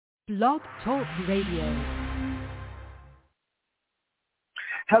Blog Talk Radio.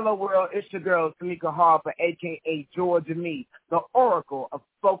 Hello world, it's your girl Tamika Harper, aka Georgia Me, the Oracle of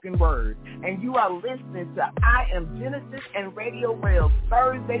Spoken Word. And you are listening to I Am Genesis and Radio Rail's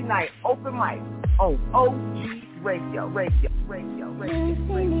Thursday night open mic on OG Radio.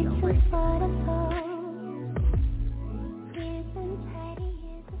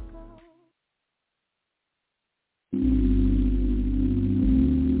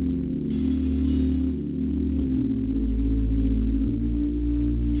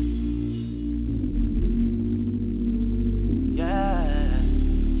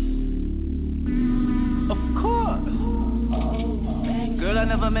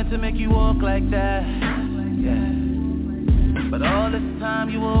 Meant to make you walk like that, yeah. But all this time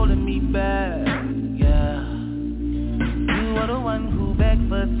you holding me back, yeah. You are the one who begged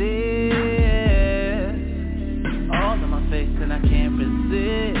for this, all in my face and I can't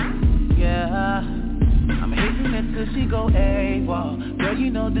resist, yeah. I'm hating it till she go AWOL. Girl,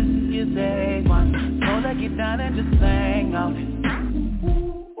 you know this is A1. Told her get down and just hang out.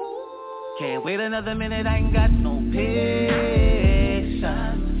 Can't wait another minute, I ain't got no patience.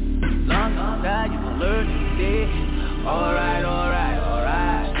 Long as that you allergic today. Alright.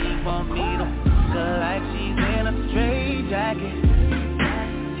 She want me to fuck her like she's in a straight jacket.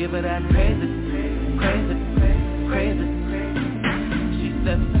 Give her that crazy. She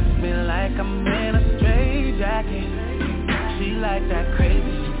said me like I'm in a straight jacket. She like that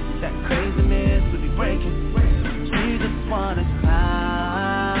craziness we be breaking. She just wanna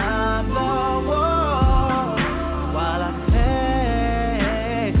climb the wall while I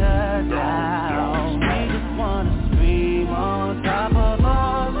take her down. We just wanna scream on top of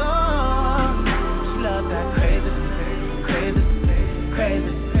our lungs. She love that crazy.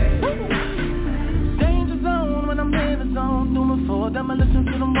 Danger zone when I'm in the zone. Doing full demolition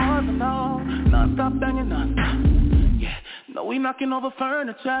to the Mars and all. Non-stop banging, non-stop. Yeah, no, we knocking over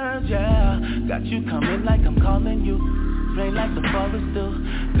furniture, yeah. Got you coming like I'm calling you. Rain like the forest do.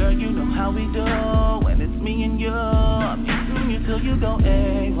 Girl, you know how we do. When it's me and you, I'm hitting you till you go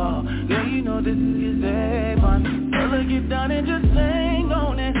AWOL. Girl, you know this is A1. Tell her get down and just hang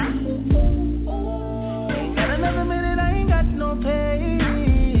on it. Ain't got another minute, I ain't got no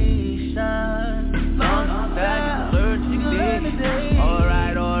patience. Long as that you learn today. Alright.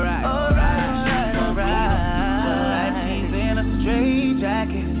 She's in a straight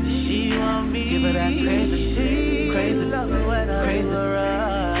jacket. She want me. Give her that crazy. Love me when I'm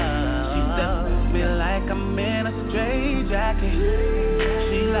around. She said me like I'm in a straight jacket.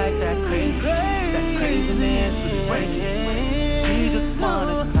 She like that craziness we breaking. She just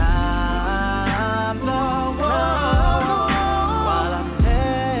wanna climb the wall while I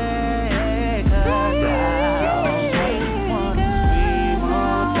take her down. She just wanna scream on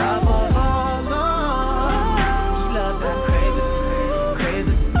top of her lungs. She love that crazy.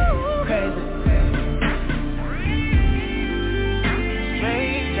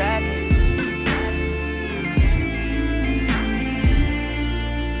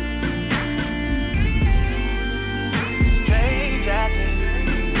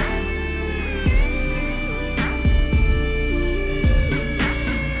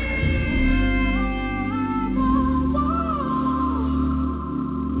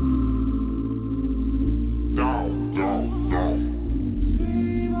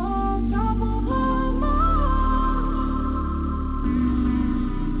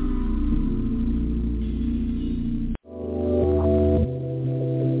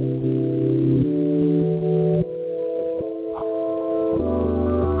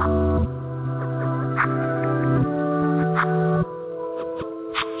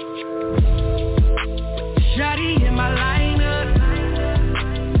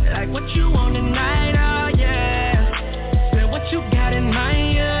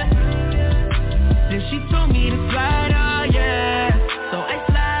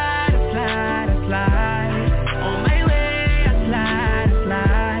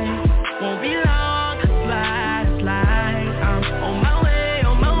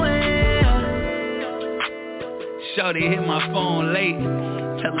 Shorty hit my phone late,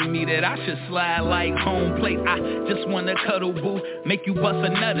 telling me that I should slide like home plate. I just wanna cuddle, boo, make you bust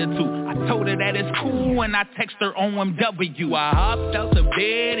another two. I told her that it's cool and I text her OMW. I hopped out the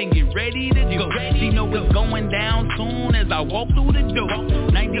bed and get ready to go. She know it's going down soon as I walk through the door.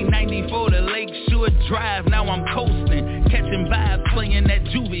 1994 to Lakeshore Drive, now I'm coasting, catching vibes, playing that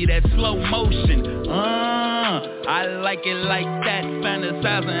juvie, that slow motion. I like it like that,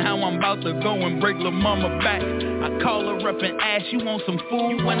 fantasizing how I'm about to go and break lil' mama back. I call her up and ask, you want some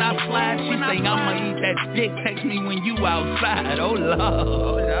food when I fly? She say I'ma eat that dick, text me when you outside, oh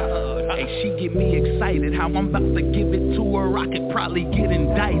Lord. Hey, she get me excited. How I'm about to give it to her, I could probably get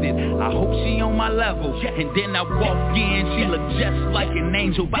indicted. I hope she on my level. And then I walk in, she look just like an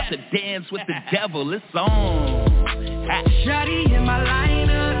angel, about to dance with the devil. It's on. Shawty in my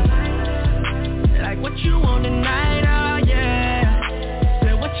lineup, like what you want tonight, oh yeah.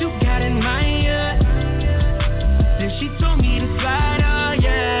 Said what you got in mind, yeah. Then she told me to slide, oh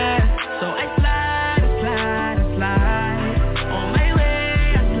yeah. So I slide, on my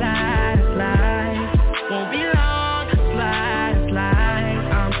way, I slide, won't be long, I slide,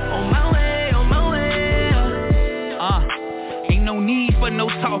 I'm on my way. Ain't no need for no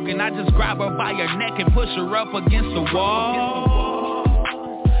talking, I just grab her by her neck and push her up against the wall.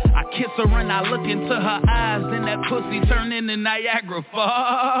 I kiss her and I look into her eyes, then that pussy turn into Niagara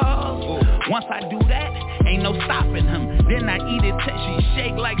Falls. Once I do that, ain't no stopping him. Then I eat it till she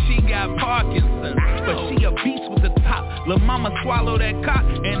shake like she got Parkinson's. But she a beast with the top. Lil' mama swallow that cock,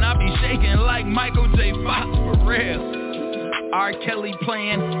 and I be shaking like Michael J. Fox for real. R. Kelly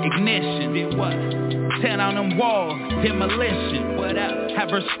playing Ignition. Did what? Tear down them walls, demolition. What up? Have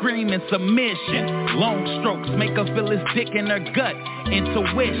her screaming submission. Long strokes make her feel his dick in her gut.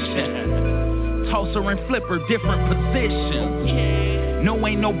 Intuition. Toss her and flip her different positions. No,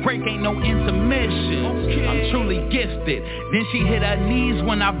 ain't no break, ain't no intermission. I'm truly gifted. Then she hit her knees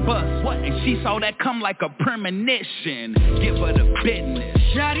when I bust, and she saw that come like a premonition. Give her the business.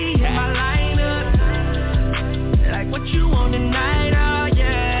 Shawty in my lineup, like what you want tonight, oh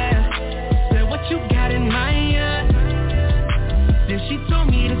yeah. Said what you got in mind, yeah. Then she told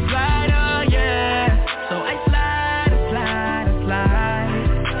me to slide, oh yeah. So I slide,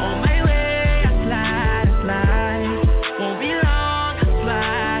 on my way, I slide, won't be long, I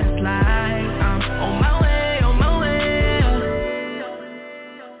slide, I'm on my way.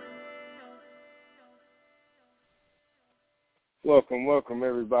 Welcome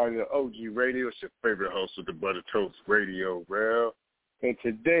everybody to OG Radio. It's your favorite host of the Butter Toast Radio, Rel. In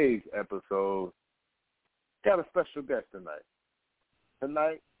today's episode, got a special guest tonight.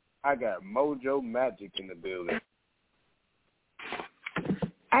 Tonight, I got Mojo Magick in the building.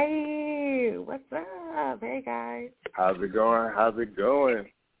 Hey, what's up? Hey, guys. How's it going?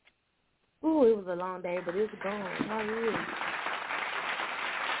 Ooh, it was a long day, but it's going. How are you?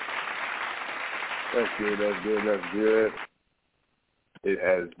 That's good. It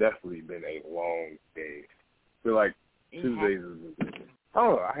has definitely been a long day. I feel like Tuesdays is, I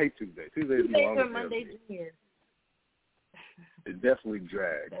don't know, I hate Tuesdays. Tuesdays is long. Tuesdays are Monday Junior. It definitely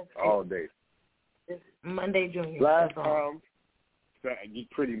dragged all day. It's Monday Junior. Last time,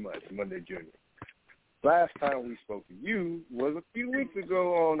 pretty much Monday Junior. Last time we spoke to you was a few weeks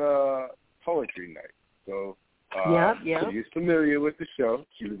ago on Poetry Night. So she's familiar with the show.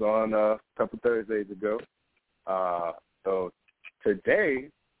 She was on a couple Thursdays ago. So today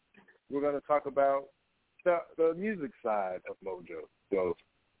we're going to talk about the music side of Mojo. So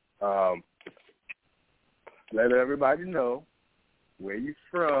let everybody know where you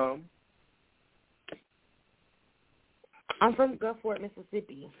from. I'm from Gulfport,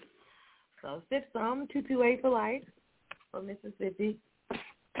 Mississippi. So sip some, 228 for life from Mississippi.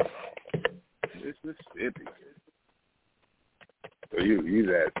 Mississippi. So you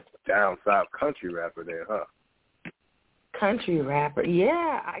that down south country rapper there, huh? Country rapper,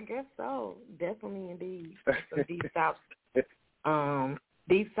 yeah, I guess so. Definitely, indeed. Some deep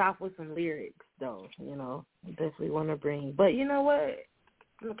south with some lyrics, though. You know, definitely want to bring. But you know what?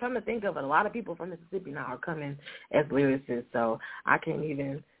 Come to think of it, a lot of people from Mississippi now are coming as lyricists, so I can't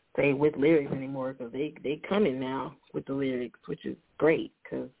even say with lyrics anymore because they coming now with the lyrics, which is great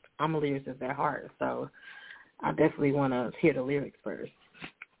because I'm a lyricist at heart, so I definitely want to hear the lyrics first.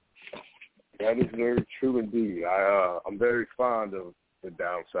 That is very true indeed. I'm very fond of the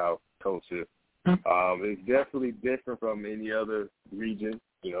down south culture. It's definitely different from any other region,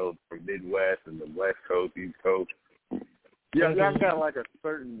 you know, from Midwest and the West Coast, East Coast. Yeah, y'all got like a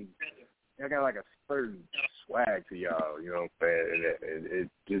certain swag to y'all, you know what I'm saying? And it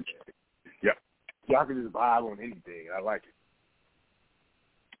just, yeah, y'all can just vibe on anything. I like it.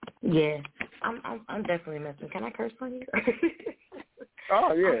 Yeah, I'm definitely messing. Can I curse on you?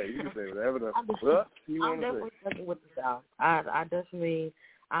 Oh yeah, you can say whatever you want to say. I'm definitely messing with the South. I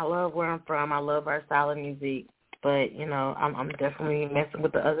love where I'm from. I love our style of music. But, you know, I'm definitely messing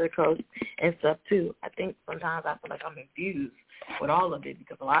with the other coast and stuff, too. I think sometimes I feel like I'm infused with all of it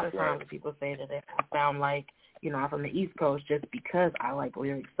because a lot of times people say that I sound like, you know, I'm from the East Coast just because I like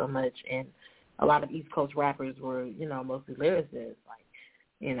lyrics so much. And a lot of East Coast rappers were, you know, mostly lyricists. Like,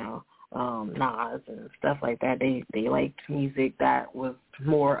 you know, Nas and stuff like that. They liked music that was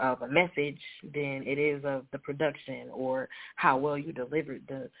more of a message than it is of the production or how well you delivered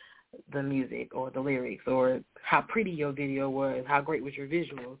the music or the lyrics or how pretty your video was, how great was your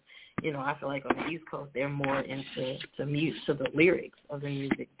visuals. You know, I feel like on the East Coast they're more into the lyrics of the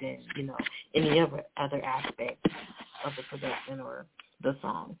music than, you know, any other aspect of the production or the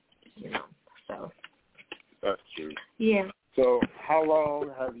song, you know. So that's true. Yeah. So how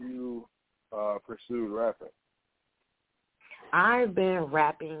long have you pursued rapping? I've been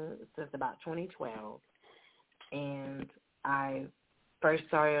rapping since about 2012, and I first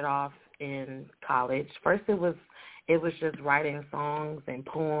started off in college. First it was just writing songs and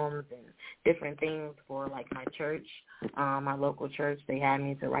poems and different things for like my church, my local church. They had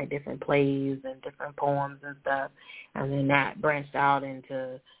me to write different plays and different poems and stuff, and then that branched out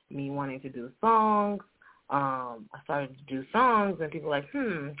into me wanting to do songs. I started to do songs, and people were like,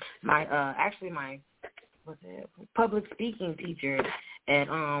 my public speaking teacher at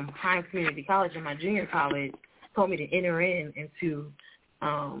Hines Community College in my junior college told me to enter into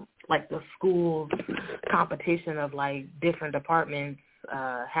like the school competition of like different departments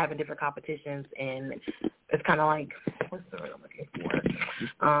having different competitions, and it's kind of like, what's the word I'm looking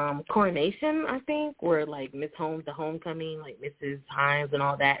for? Coronation, I think, where like Miss Holmes, the homecoming, like Mrs. Hines and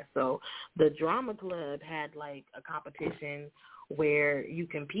all that. So the drama club had like a competition where you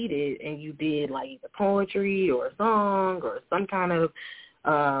competed and you did like either poetry or a song or some kind of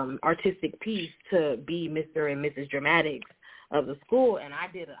artistic piece to be Mr. and Mrs. Dramatics of the school. And I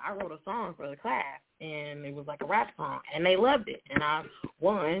wrote a song for the class, and it was like a rap song, and they loved it. And I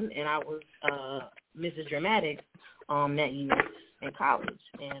won, and I was Mrs. Dramatics that year in college.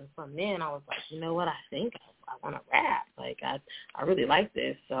 And from then I was like, you know what, I think I want to rap. Like I really like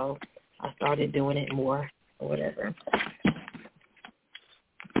this, so I started doing it more or whatever.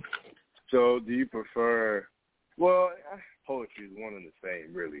 So do you prefer, well, poetry is one and the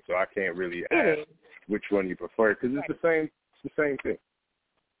same, really, so I can't really ask which one you prefer, because it's the same thing.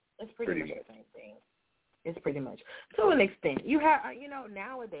 It's pretty much the same thing. It's pretty much, to an extent. You have, you know,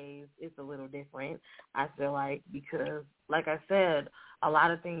 nowadays it's a little different, I feel like, because, like I said, a lot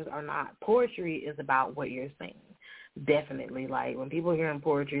of things are not, poetry is about what you're saying. Definitely. Like, when people hear in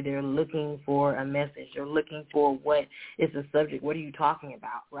poetry, they're looking for a message. They're looking for what is the subject. What are you talking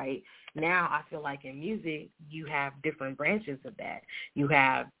about, right? Now, I feel like in music, you have different branches of that. You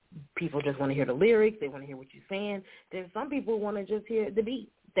have people just want to hear the lyrics. They want to hear what you're saying. Then some people want to just hear the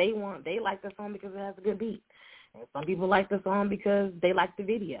beat. They like the song because it has a good beat. And some people like the song because they like the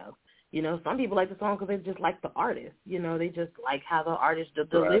video. You know, some people like the song because they just like the artist. You know, they just like how the artist, the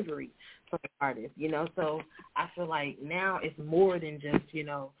delivery from the artist, you know. So I feel like now it's more than just, you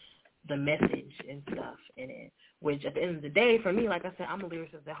know, the message and stuff in it, which at the end of the day, for me, like I said, I'm a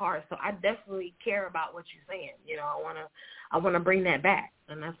lyricist at heart, so I definitely care about what you're saying. You know, I want to bring that back,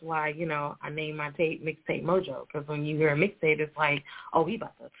 and that's why, you know, I named my mixtape Mojo, because when you hear a mixtape, it's like, oh, he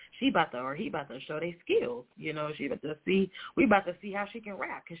about to show their skills. You know, we about to see how she can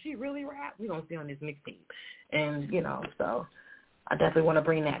rap. Can she really rap? We gonna see on this mixtape, and you know, so I definitely want to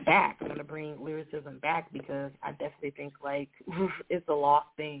bring that back. I want to bring lyricism back, because I definitely think, like, it's a lost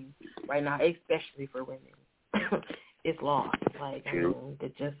thing right now, especially for women. It's lost. Like, I mean,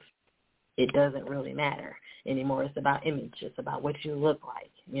 it doesn't really matter anymore. It's about image. It's about what you look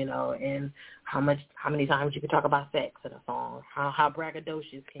like, you know, and how many times you can talk about sex in a song, how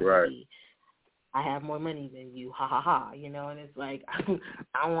braggadocious can you be. I have more money than you, ha, ha, ha, you know, and it's like,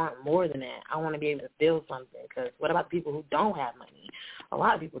 I want more than that. I want to be able to feel something, because what about the people who don't have money? A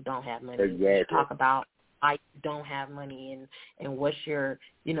lot of people don't have money. Exactly. Talk about why you don't have money and what's your,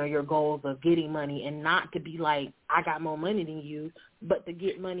 you know, your goals of getting money, and not to be like, I got more money than you, but to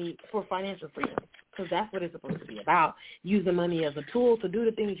get money for financial freedom, because that's what it's supposed to be about, using money as a tool to do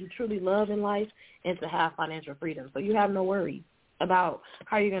the things you truly love in life and to have financial freedom. So you have no worries about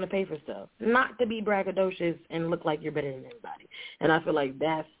how you're going to pay for stuff, not to be braggadocious and look like you're better than everybody. And I feel like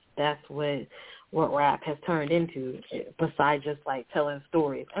that's what rap has turned into, besides just like telling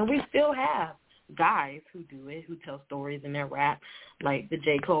stories. And we still have guys who do it, who tell stories in their rap, like the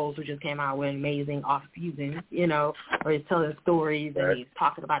J. Cole's, who just came out with Amazing Off-Season, you know, where he's telling stories and he's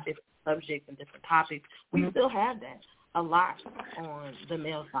talking about different subjects and different topics. We still have that a lot on the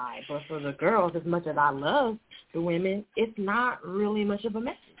male side. But for the girls, as much as I love the women, it's not really much of a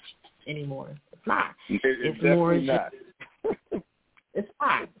message anymore. It's not. It's more not. It's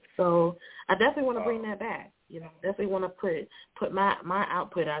not. So I definitely want to bring that back. You know, definitely want to put my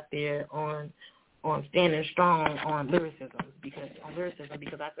output out there on standing strong on lyricism, because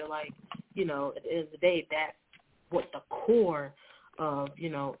I feel like, you know, at the end of the day, that's what the core of,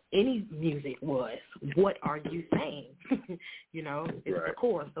 any music was, what are you saying? It's the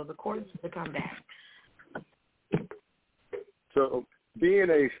core. So the core needs to come back. So being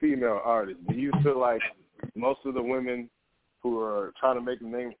a female artist, do you feel like most of the women who are trying to make a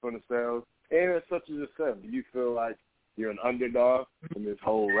name for themselves, and such as yourself, do you feel like you're an underdog in this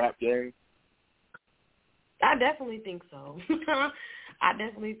whole rap game? I definitely think so. I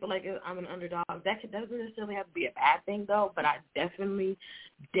definitely feel like I'm an underdog. That doesn't necessarily have to be a bad thing, though, but I definitely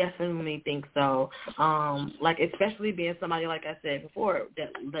think so. Especially being somebody, like I said before,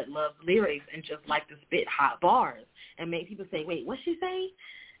 that loves lyrics and just like to spit hot bars and make people say, wait, what's she saying?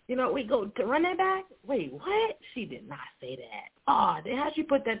 Wait, go to run that back? Wait, what? She did not say that. Oh, then how'd you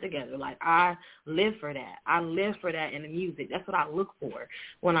put that together? Like, I live for that. I live for that in the music. That's what I look for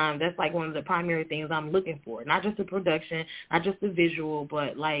that's like one of the primary things I'm looking for. Not just the production, not just the visual,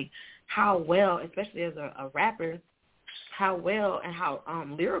 but like how well, especially as a rapper, how well and how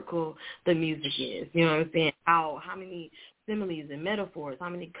lyrical the music is. You know what I'm saying? How many similes and metaphors, how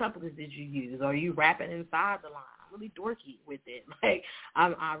many couplets did you use? Are you rapping inside the line? Really dorky with it. Like,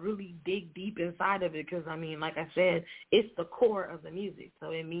 I really dig deep inside of it because, like I said, it's the core of the music.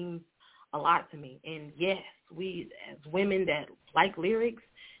 So it means a lot to me. And, yes, we as women that like lyrics,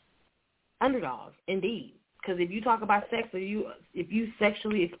 underdogs, indeed. Because if you talk about sex or if you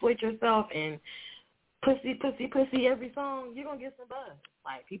sexually exploit yourself and pussy every song, you're going to get some buzz.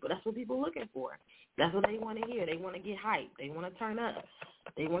 Like, that's what people are looking for. That's what they want to hear. They want to get hyped. They want to turn up.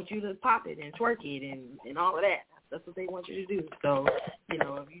 They want you to pop it and twerk it and all of that. That's what they want you to do. So,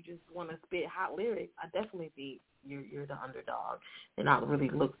 if you just want to spit hot lyrics, I definitely think you're the underdog and I really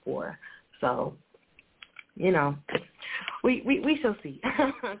look for. So, we shall see.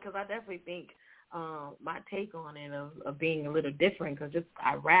 Because I definitely think my take on it of being a little different because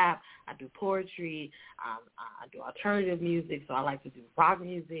I rap, I do poetry, I do alternative music, so I like to do rock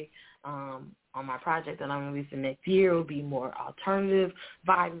music. On my project that I'm releasing next year will be more alternative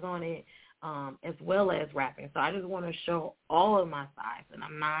vibes on it, as well as rapping. So I just want to show all of my sides, and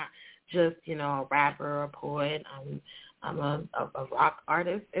I'm not just, a rapper or a poet. I'm a rock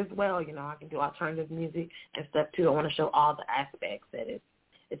artist as well. I can do alternative music and stuff too. I want to show all the aspects that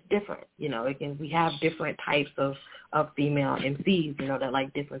it's different. We have different types of female MCs, that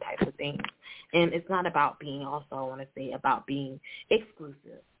like different types of things. And it's not about being also, I want to say, about being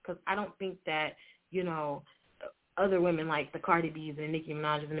exclusive. Because I don't think that, other women like the Cardi B's and Nicki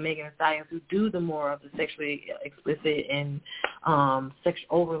Minaj's and the Megan Thee Stallions who do the more of the sexually explicit and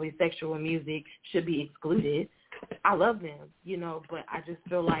overly sexual music should be excluded. I love them, but I just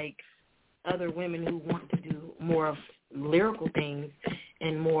feel like other women who want to do more of lyrical things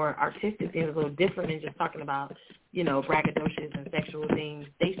and more artistic things, a little different than just talking about, braggadocious and sexual things,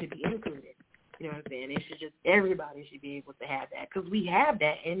 they should be included. You know what I'm saying? It should just, everybody should be able to have that because we have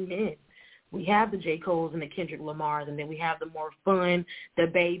that in men. We have the J. Cole's and the Kendrick Lamars, and then we have the more fun, the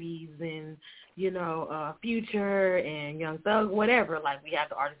Babies and, Future and Young Thug, whatever. Like, we have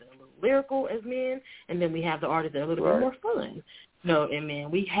the artists that are a little lyrical as men, and then we have the artists that are a little bit more fun. In men.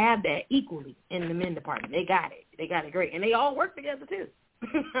 We have that equally in the men department. They got it. They got it great. And they all work together, too.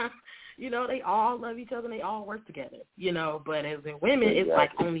 They all love each other, and they all work together, But as in women, it's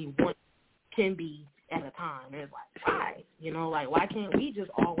like only one can be at a time. And it's like, why? Why can't we just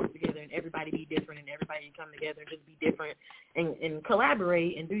all work together and everybody be different and everybody come together and just be different and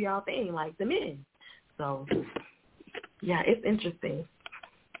collaborate and do y'all thing like the men? So, yeah, it's interesting.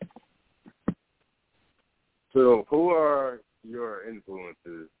 So who are your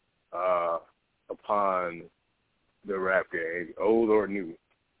influences upon the rap game, old or new?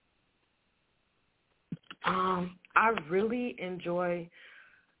 I really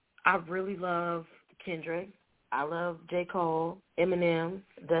love Kendrick. I love J. Cole, Eminem,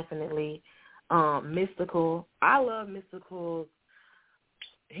 definitely. Mystical. I love Mystical.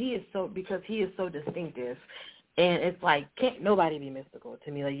 He is so distinctive. And it's like, can't nobody be mystical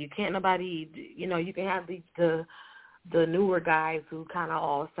to me. Like, you can't nobody, you can have the newer guys who kind of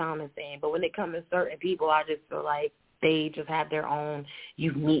all sound the same. But when it comes to certain people, I just feel like they just have their own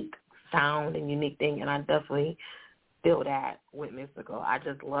unique sound and unique thing. And I definitely feel that with Mystical. I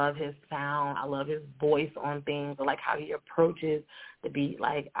just love his sound. I love his voice on things. I like how he approaches the beat.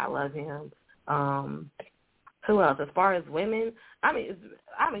 Like, I love him. Who else? As far as women, I'm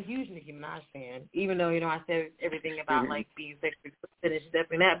a huge Nicki Minaj fan. Even though, I said everything about, like, being sexually explicit, it's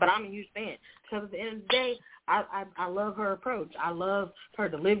definitely that. But I'm a huge fan. Because at the end of the day, I love her approach. I love her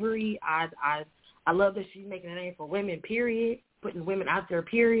delivery. I love that she's making a name for women, period. Putting women out there,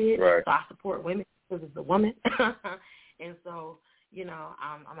 period. Right. So I support women because it's a woman. And so,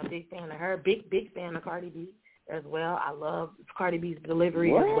 I'm a big fan of her. Big fan of Cardi B as well. I love Cardi B's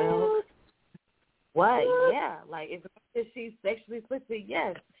delivery as well. What? Yeah. Like, as much as she's sexually explicit,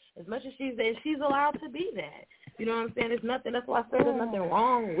 yes. As much as she's allowed to be that. You know what I'm saying? There's nothing, that's why I said there's nothing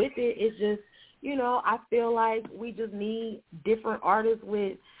wrong with it. It's just, you know, I feel like we just need different artists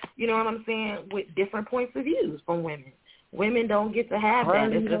with, you know what I'm saying, with different points of views from women. Women don't get to have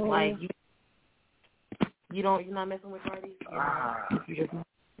that. It's just like, you're not messing with Cardi?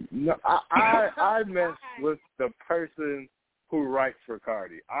 No, I mess with the person who writes for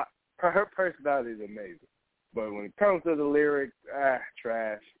Cardi. Her personality is amazing. But when it comes to the lyrics,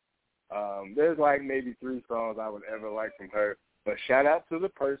 trash. There's like maybe 3 songs I would ever like from her. But shout out to the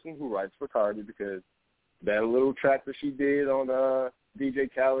person who writes for Cardi, because that little track that she did on DJ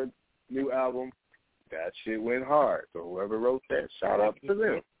Khaled's new album, that shit went hard. So whoever wrote that, shout out to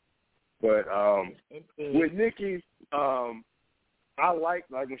them. But with Nicki, I like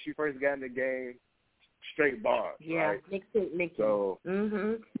when she first got in the game, straight bars. Yeah, right? Nicki. So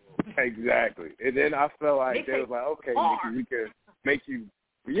exactly. And then I felt like they was like, okay, Nicki, we can make you,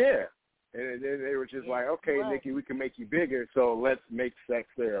 yeah. And then they were just like, okay, Nicki, we can make you bigger, so let's make sex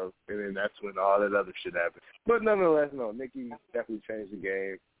sales. And then that's when all that other shit happened. But nonetheless, no, Nicki definitely changed the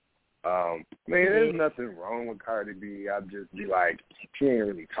game. Man, there's nothing wrong with Cardi B. I'd just be like, she ain't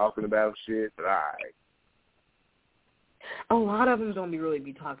really talking about shit, but all right. A lot of them don't really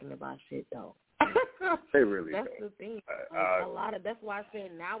be talking about shit, though. They really That's don't. The thing. That's why I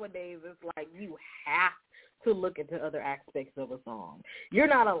say nowadays it's like you have to look into other aspects of a song. You're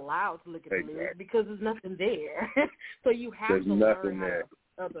not allowed to look at the lyrics because there's nothing there. So you have to learn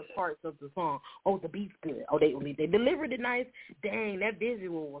other parts of the song. Oh, the beat's good. Oh, they delivered it nice. Dang, that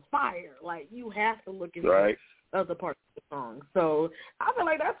visual was fire. Like, you have to look into other parts of the song. So I feel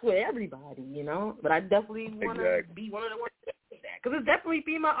like that's for everybody, you know. But I definitely want to be one of the ones that does that, because there's definitely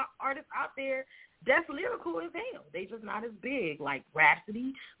female artists out there that's lyrical as hell. They just not as big, like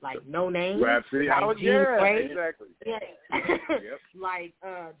Rhapsody, like No Name, like Jean Grey, exactly. like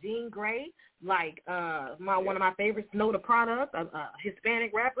Jean Grey, like one of my favorites, Know the Product, a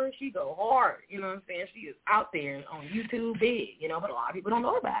Hispanic rapper. She go hard, you know what I'm saying? She is out there on YouTube big, you know, but a lot of people don't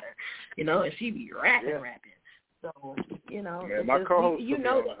know about her, you know, and she be rapping. So, you know, man, my co-host took me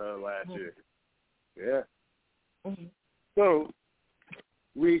on her last year. Yeah. Mm-hmm. So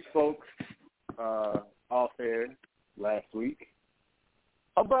we spoke off air last week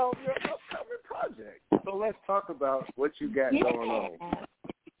about your upcoming project. So let's talk about what you got going on.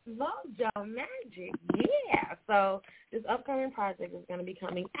 Mojo Magick, yeah. So this upcoming project is going to be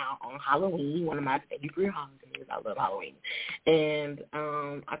coming out on Halloween, one of my favorite holidays. I love Halloween. And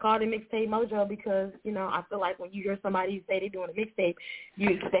I called it Mixtape Mojo because, you know, I feel like when you hear somebody say they're doing a mixtape,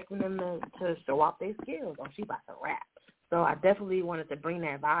 you're expecting them to show off their skills. Oh, she about to rap. So I definitely wanted to bring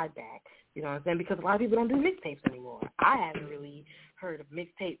that vibe back, you know what I'm saying, because a lot of people don't do mixtapes anymore. I haven't really heard of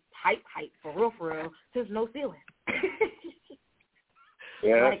mixtape hype for real, since No Ceiling.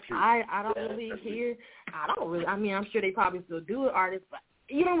 Like, I don't really hear, I mean, I'm sure they probably still do it, artists, but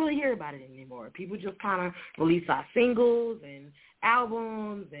you don't really hear about it anymore. People just kind of release our singles and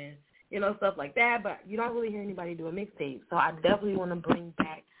albums and, you know, stuff like that, but you don't really hear anybody do a mixtape. So I definitely want to bring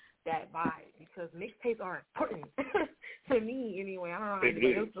back that vibe, because mixtapes are important to me anyway. I don't know how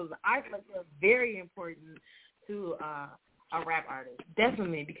anybody else feels. I feel like they're very important to a rap artist,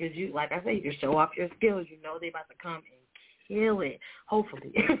 definitely, because you, like I say, you can show off your skills. You know they about to come and kill it.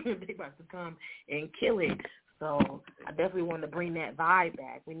 Hopefully, they about to come and kill it. So I definitely want to bring that vibe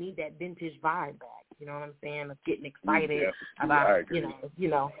back. We need that vintage vibe back. You know what I'm saying? Of getting excited about,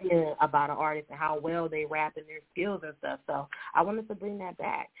 about an artist and how well they rap and their skills and stuff. So I wanted to bring that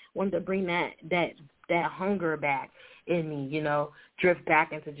back. Wanted to bring that hunger back in me. You know, drift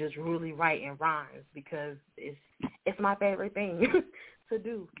back into just really writing rhymes, because it's my favorite thing to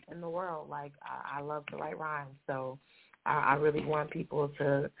do in the world. Like, I love to write rhymes. So I really want people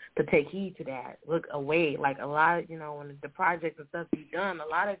to take heed to that. Look away. Like, a lot, you know, when the projects and stuff be done, a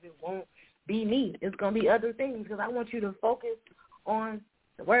lot of it won't be me. It's going to be other things, because I want you to focus on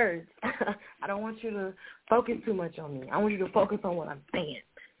the words. I don't want you to focus too much on me. I want you to focus on what I'm saying.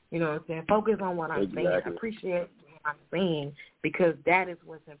 You know what I'm saying? Focus on what I'm saying. Appreciate what I'm saying, because that is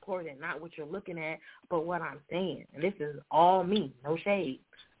what's important, not what you're looking at, but what I'm saying. And this is all me, no shade.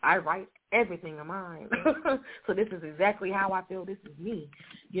 I write everything of mine. So this is exactly how I feel. This is me,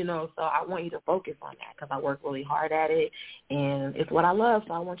 you know. So I want you to focus on that, because I work really hard at it, and it's what I love.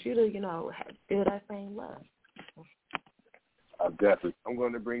 So I want you to, you know, feel that same love. Definitely. I'm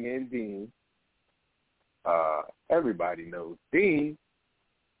going to bring in Dean. Everybody knows Dean.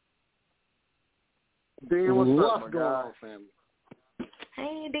 Dean, what's up, my guy? Family?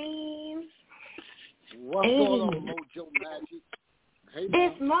 Hey, Dean. What's going on, Mojo Magick? Hey,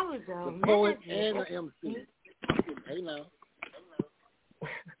 it's Mojo. The poet and the MC. Hey, now.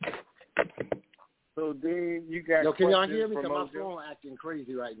 So then you got. Yo, can y'all hear me? Because my phone acting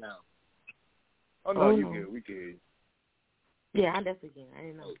crazy right now. Oh no, you good. We good. Yeah, I definitely can. I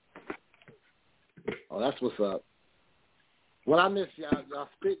didn't know. Oh, that's what's up. What I missed, y'all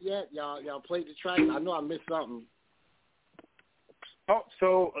spit yet? Y'all played the track? I know I missed something. Oh,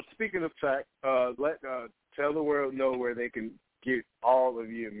 so speaking of track, tell the world know where they can get all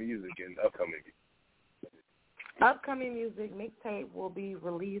of your music and upcoming music. Upcoming music mixtape will be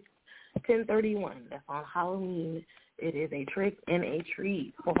released 10/31. That's on Halloween. It is a trick and a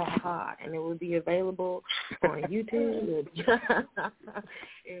treat, and it will be available on YouTube.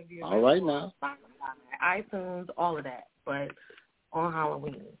 All right now, iTunes, all of that, but on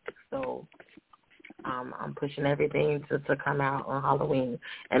Halloween. So I'm pushing everything to come out on Halloween,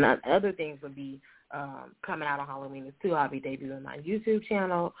 and other things will be coming out on Halloween as too. I'll be debuting my YouTube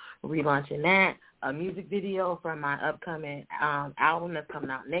channel, relaunching that, a music video from my upcoming album that's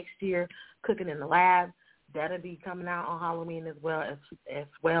coming out next year, Cooking in the Lab. That'll be coming out on Halloween as well as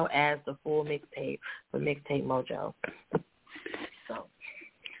the full mixtape for Mixtape Mojo. So,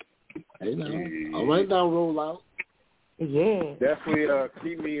 hey now, all right now, roll out. Yeah, definitely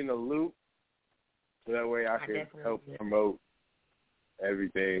keep me in the loop, so that way I can help promote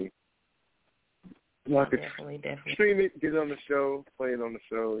everything. I can definitely stream it, get it on the show, play it on the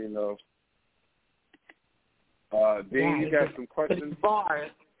show. You know. Then you got some questions.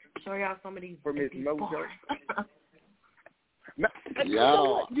 Bars. Show y'all some of these for Miss Mojo.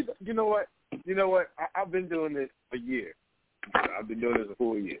 Yeah. You know what? I've been doing this a year. I've been doing this a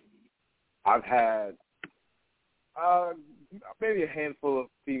full year. I've had maybe a handful of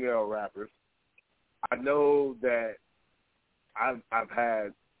female rappers. I know that I've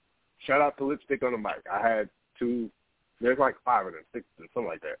had, shout out to Lipstick on the Mic. I had 2. There's like 5 of them, 6 of them, something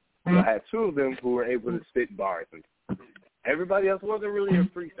like that. Mm-hmm. I had 2 of them who were able to spit bars. And everybody else wasn't really a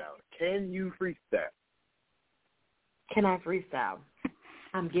freestyler. Can you freestyle? Can I freestyle?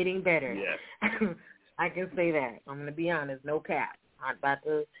 I'm getting better. Yeah. I can say that. I'm going to be honest. No cap. I'm about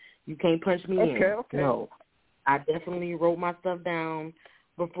to, you can't punch me in. Okay. No. I definitely wrote my stuff down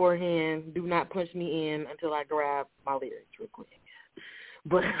beforehand. Do not punch me in until I grab my lyrics real quick.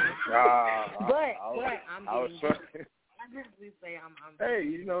 But I'm getting better. I definitely say I'm hey,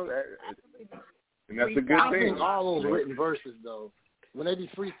 you know that. And that's a good I thing. think all those written verses, though, when they be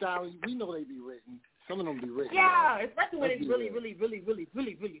freestyling, we know they be written. Some of them be written. Yeah, especially when it's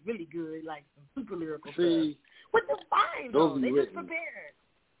really good, like some super lyrical stuff. Which is fine, though. They just prepared.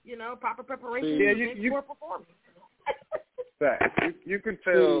 You know, proper preparation for performance. You can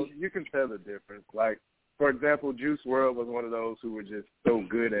tell the difference. Like, for example, Juice WRLD was one of those who were just so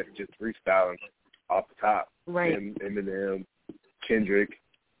good at just freestyling off the top. Right. Eminem, Kendrick,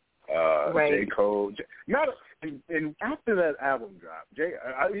 J. Cole. And after that album dropped,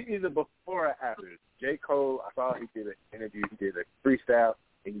 either before or after, J. Cole, I saw he did an interview, he did a freestyle,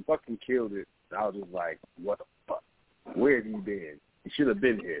 and he fucking killed it. And I was just like, what the fuck? Where have you been? You should have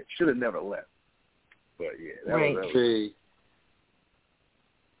been here. Should have never left. But yeah, that was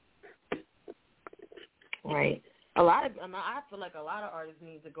right. I feel like a lot of artists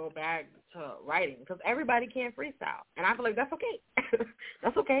need to go back to writing because everybody can't freestyle, and I feel like that's okay.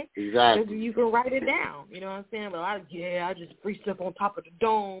 That's okay. Exactly. You can write it down. You know what I'm saying? But I just freestyle on top of the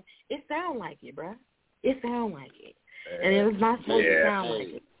dome. It sound like it, bruh. It sound like it, and it's not supposed to sound like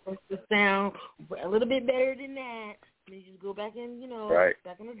it. It's supposed to sound a little bit better than that. And you just go back and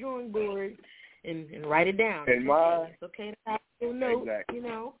back on the drawing board and write it down. And it's okay to have a note. Exactly. You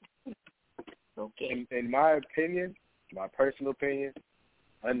know. Okay. In my opinion, my personal opinion,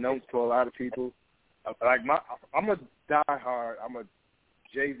 unknown to a lot of people, I'm a diehard, I'm a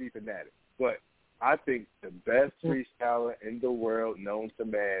Jay-Z fanatic, but I think the best freestyler in the world known to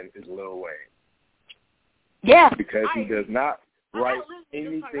man is Lil Wayne. Yeah. Because he does not write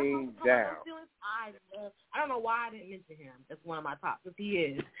anything down. I don't know why I didn't mention him. That's one of my tops. Because he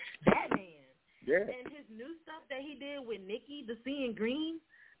is. That man. Yeah. And his new stuff that he did with Nicki, The Seeing Green,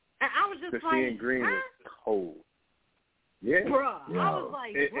 and I was just the Seeing Green is cold. Yeah. Bruh, I was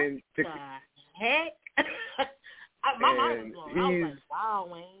like, what the heck? My mind was blown. I was like, wow,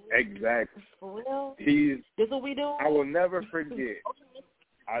 Wayne. Exactly. For real? This what we do? I will never forget.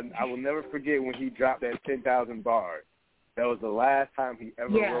 I will never forget when he dropped that 10,000 bars. That was the last time he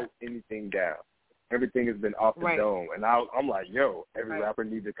ever wrote anything down. Everything has been off the dome. And I'm like, yo, every rapper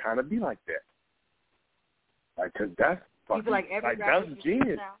needs to kind of be like that. Like, because that's fucking, like that's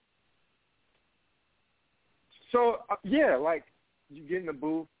genius. So, like, you get in the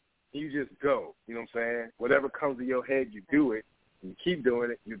booth, You just go. You know what I'm saying? Whatever comes to your head, you do it. You keep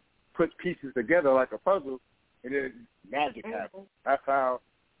doing it. You put pieces together like a puzzle, and then magic happens. That's how.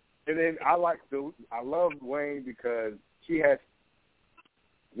 And then I love Wayne because he has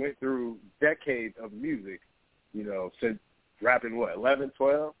went through decades of music, you know, since rapping, 11,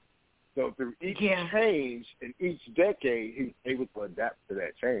 12? So through each change in each decade, he's able to adapt to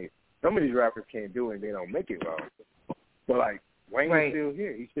that change. Some of these rappers can't do it and they don't make it wrong. But, like, Wayne is still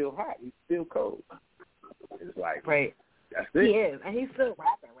here. He's still hot. He's still cold. It's like, that's it. He is, and he's still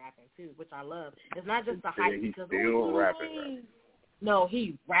rapping too, which I love. It's not just the hype. He's still rapping. No,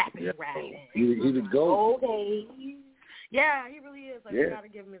 he's rapping. He's the GOAT. Okay. Yeah, he really is. Like, you got to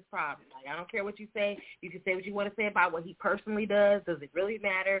give him his props. Like, I don't care what you say. You can say what you want to say about what he personally does. Does it really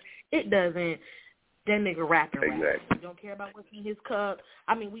matter? It doesn't. That nigga rapping. Exactly. We don't care about what's in his cup.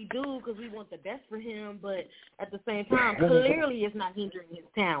 I mean, we do because we want the best for him, but at the same time, clearly it's not hindering his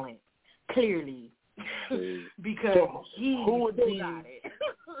talent. Clearly. Because he still got it.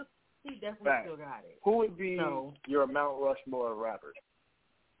 He definitely still got it. Who would be your Mount Rushmore rappers?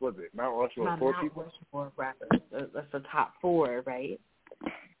 Was it Mount Rushmore? Four people? Rushmore rappers. That's the top 4, right?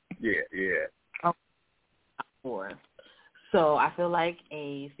 Yeah. Oh, top 4. So I feel like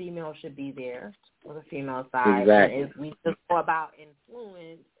a female should be there on the female side. Exactly. And if we talk about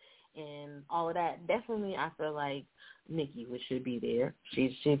influence and all of that, definitely I feel like Nikki should be there.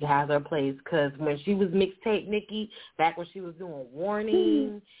 She has her place because when she was mixtape Nikki, back when she was doing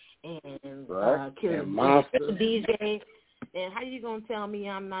Warning and Killing DJ. And how you gonna tell me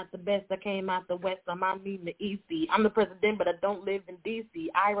I'm not the best? I came out the West. I'm meeting the EC. I'm the president, but I don't live in DC.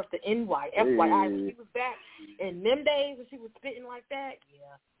 I rep the NY, FYI. When she was back in them days when she was spitting like that,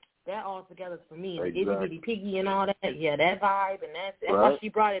 that all together for me. And the itty bitty piggy and all that, that vibe, and that's why she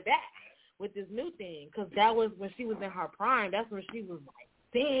brought it back with this new thing. Because that was when she was in her prime. That's when she was like,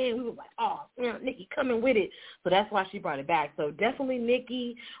 damn, we was like, oh, Nikki coming with it. So that's why she brought it back. So definitely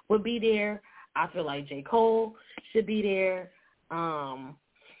Nikki would be there. I feel like J. Cole should be there. I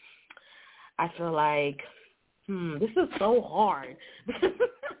feel like, this is so hard.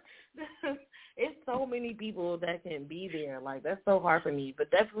 It's so many people that can be there. Like, that's so hard for me.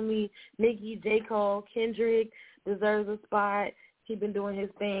 But definitely Nicki, J. Cole, Kendrick deserves a spot. He been doing his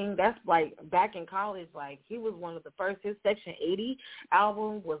thing. That's like back in college, like he was one of the first. His Section 80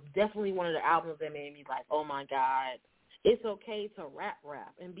 album was definitely one of the albums that made me like, oh my God, it's okay to rap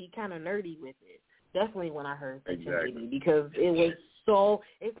and be kind of nerdy with it. Definitely when I heard Section 80 because it was so,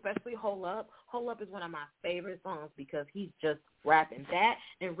 especially Hold Up. Hold Up is one of my favorite songs because he's just rapping. That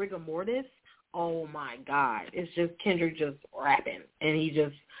and Rigor Mortis, oh my God. It's just Kendrick just rapping and he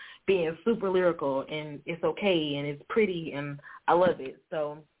just being super lyrical and it's okay and it's pretty and I love it.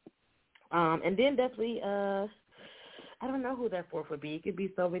 So, and then definitely, I don't know who that 4th would be. It could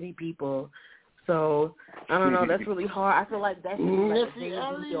be so many people. So, I don't know. That's really hard. I feel like that's like Jay-Z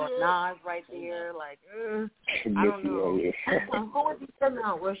or Nas right there. Like, I don't know. Who would be from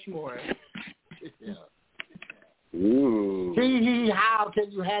Mount Rushmore? Ooh. How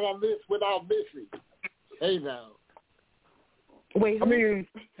can you have a list without Missy? Hey, now. Wait, I mean,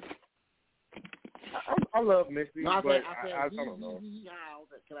 I love Missy, no, but I don't know.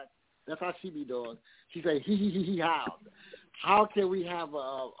 That's how she be doing. She say, how. How can we have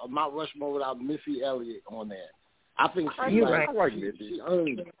a Mount Rushmore without Missy Elliott on there? I think she I like Missy. She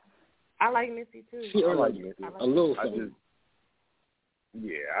earned it. I like Missy, too. She earned like Missy. A little something.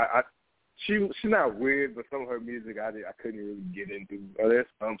 She's not weird, but some of her music I couldn't really get into. There's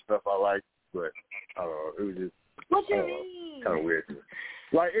some stuff I like, but I don't know. It was just what you mean? Kind of weird.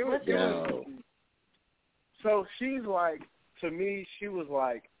 Like it was. So she's like, to me, she was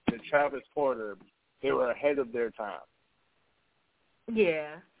like the Travis Porter. They were ahead of their time.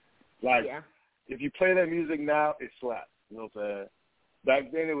 Yeah. Like, if you play that music now, it slaps. You know what I'm saying?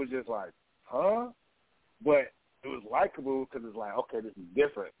 Back then, it was just like, huh? But it was likable because it's like, okay, this is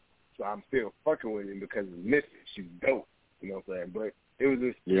different. So I'm still fucking with him because it's Missy. She's dope. You know what I'm saying? But it was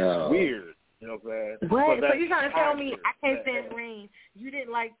just weird. You know what I'm saying? What? So you're trying to tell me I Can't Stand Rain, you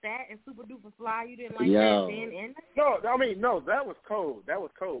didn't like that, and Super Duper Fly, you didn't like that then? And no, I mean, no, that was cold. That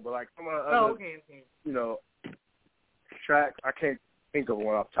was cold. But like some of the other, you know, tracks, I can't think of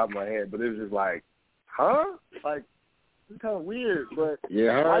one off the top of my head, but it was just like, huh? Like, it's kind of weird, but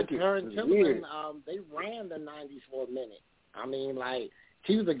her and Timberland, they ran the 90s for a minute. I mean, like,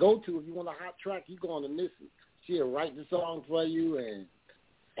 she was the go-to. If you want a hot track, you go on to Missy. She'll write the song for you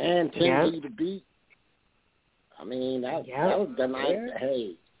and tell you the beat. I mean, that was the night.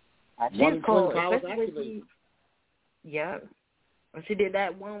 Hey, she's cool. When she did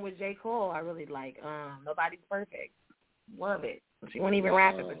that one with J. Cole, I really like. Nobody's Perfect. Love it. She wasn't even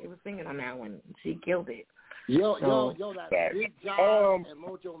rapping, but she was singing on that one. She killed it. Yo, that Big Job and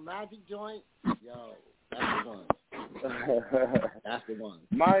Mojo Magick joint. Yo, that's the one. That's the one.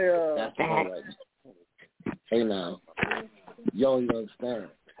 That's the one right now. Hey now. Yo, you understand.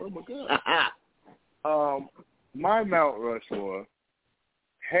 Oh my God. My Mount Rushmore,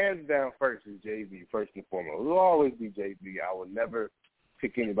 hands down first is Jay-Z, first and foremost. It will always be Jay-Z. I will never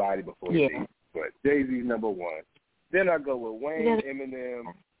pick anybody before Jay-Z. But Jay-Z's number one. Then I go with Wayne, Eminem,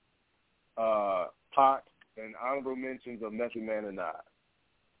 Pac, and honorable mentions of Method Man and Nas.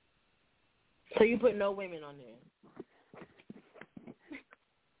 So you put no women on there?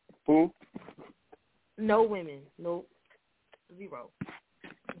 Who? No women. Nope. 0.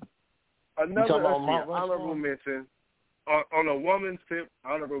 Another honorable mention. On a woman's tip,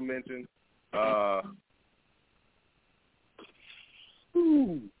 honorable mention.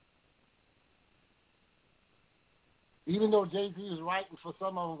 Even though Jay-Z is writing for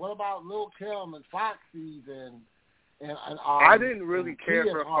some of them, what about Lil Kim and Foxy's and I didn't really care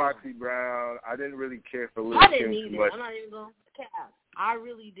for Foxy Brown. I didn't really care for Lil Kim. I didn't either. I'm not even going to cap. I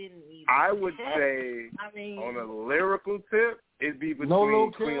really didn't either. I would say, on a lyrical tip, it'd be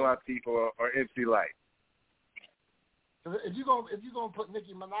between Queen Latifah or MC Light. If you're gonna put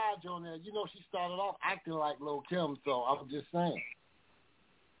Nicki Minaj on there, you know she started off acting like Lil Kim, so I'm just saying.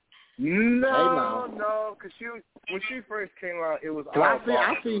 No, because when she first came out, it was all bars.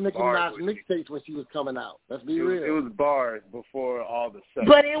 I see Nicki Minaj mixtapes when she was coming out. Let's be real. It was bars before all the sex.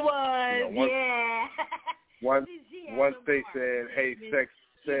 But it was, Once they said, "Hey, sex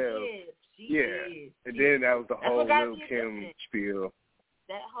sells," and then that was the whole Lil Kim spiel.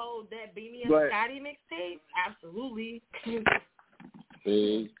 That Beat Me Up Scotty mixtape, absolutely.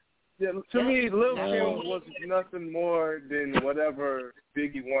 Yeah, to me, Lil Kim was nothing more than whatever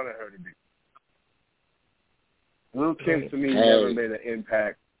Biggie wanted her to be. Lil Kim, to me, never made an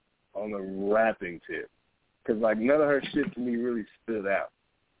impact on the rapping tip. Because, like, none of her shit to me really stood out.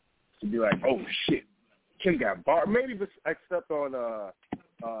 To be like, oh, shit, Kim got bar. Maybe except on,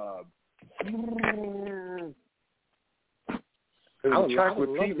 I would track with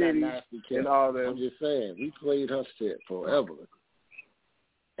love P. that Diddy Nasty Kim. and all that. I'm just saying, we played her shit forever.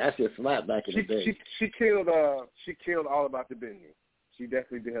 That shit slapped back in the day. She killed All About the Business. She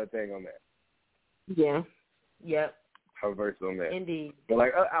definitely did her thing on that. Yeah. Yep. Her verse on that. Indeed. But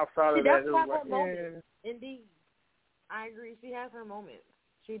like outside of that, it was like, moments. Indeed. I agree. She has her moments.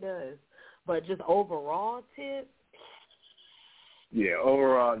 She does. But just overall tip. Yeah,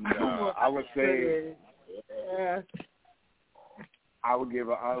 overall, no. I would say I would give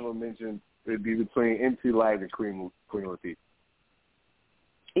an honorable mention. It'd be between MC Light and Queen Latifah.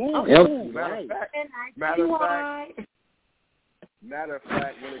 Matter of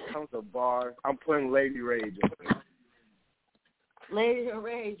fact, when it comes to bars, I'm putting Lady Rage on it. Lady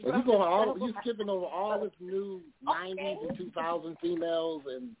Rage. You skipping over all this new 90s and 2000 females,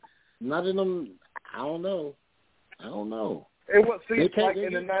 and none of them. I don't know. It was like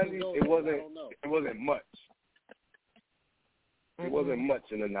in the 90s. It wasn't much. It wasn't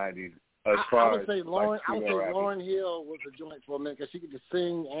much in the 90s. I would say Lauryn Hill was a joint for a minute because she could just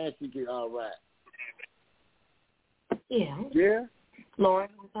sing and she could rap. Yeah.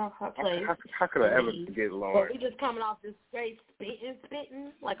 Lauren was her place. How could I ever forget Lauren? But we just coming off this straight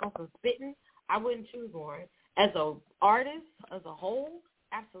spitting, like on some spitting. I wouldn't choose Lauren. As an artist, as a whole,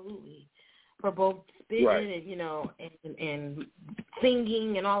 absolutely. For both spitting and and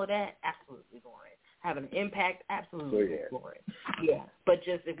singing and all of that, absolutely Lauren. Having an impact, absolutely Lauren. Yeah. But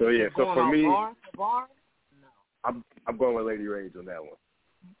just if you're going for me, bar to bar, no. I'm going with Lady Rage on that one.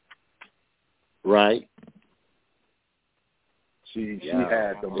 Right. She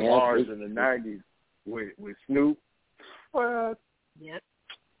had the bars in the 90s with Snoop. What? Yep.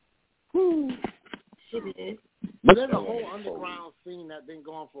 Woo. She did. But there's a whole underground scene that's been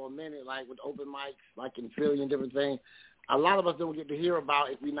going for a minute, like with open mics, like in Philly and different things. A lot of us don't get to hear about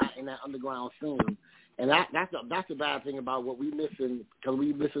if we're not in that underground scene. And that's the bad thing about what we listen, because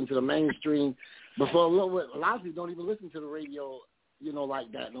we listen to the mainstream. But for a lot of people don't even listen to the radio,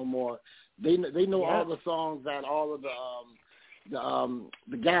 like that no more. They know all the songs that all of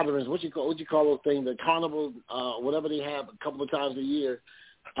the gatherings, what you call those things, the carnivals, whatever they have a couple of times a year,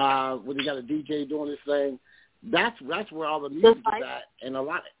 when they got a DJ doing this thing. That's where all the music is at, and a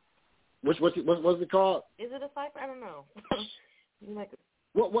lot. What's it called? Is it a cypher? I don't know.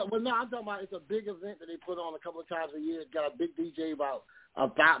 Well, no, I'm talking about it's a big event that they put on a couple of times a year. It's got a big DJ, about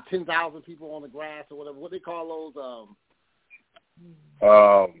 10,000 people on the grass or whatever. What they call those?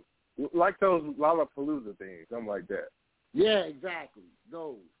 Like those Lollapalooza things, something like that. Yeah, exactly.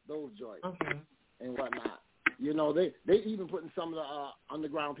 Those joints and whatnot. You know, they even putting some of the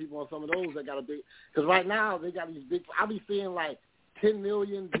underground people on some of those that got a big, because right now they got these big, I be seeing like 10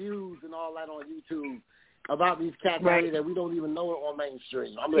 million views and all that on YouTube about these cats out here that we don't even know it on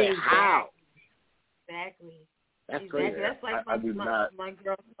mainstream. I'm like, how? Exactly. That's crazy. That's like my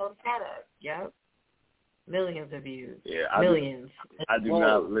girl told Cat. Yep. Millions of views. Yeah, millions. I do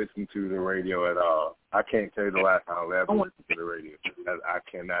not listen to the radio at all. I can't tell you the last time I ever listened to the radio. I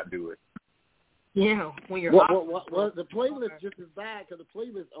cannot do it. Yeah, when you're well, the playlist just as bad because the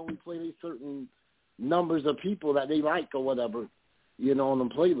playlist only plays certain numbers of people that they like or whatever, you know, on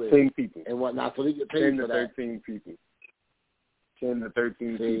the playlist. 10 people. And whatnot, so they get paid 10 to 13 people. 10 to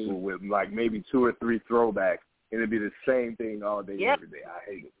 13 people with like maybe 2 or 3 throwbacks, and it'd be the same thing all day, every day.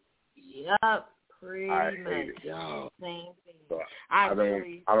 I hate it. Yep, pretty I much. hate it. Same thing. So I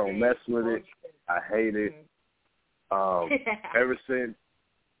don't mess with it. I hate it. Ever since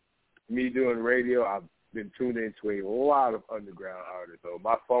me doing radio, I've been tuned into a lot of underground artists. So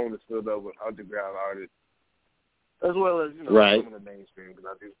my phone is filled up with underground artists, as well as, you know, some of the mainstream, because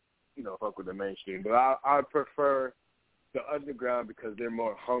I do, you know, fuck with the mainstream. But I prefer the underground because they're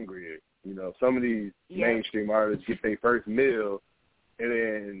more hungrier. You know, some of these mainstream artists get their first meal, and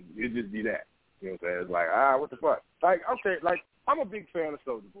then it just be that. You know what I'm saying? It's like, what the fuck? Like, okay, like, I'm a big fan of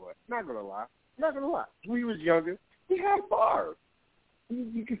Soulja Boy. Not gonna lie. When we was younger, he had bars.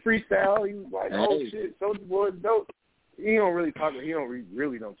 You can freestyle. He was like, oh shit, Soulja Boy's dope. He don't really talk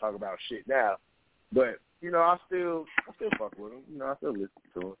about shit now. But, you know, I still fuck with him. You know, I still listen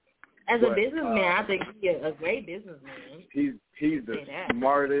to him. As a businessman, I think he's a great businessman. He's the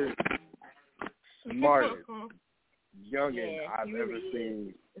smartest youngin' I've ever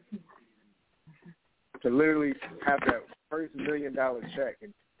seen. To literally have that first $1 million check,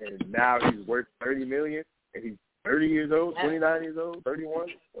 and now he's worth $30 million, and he's 30 years old, 29 years old, 31,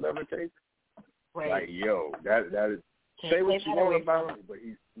 whatever it takes. Right. Like, yo, that is, say what you want about him, but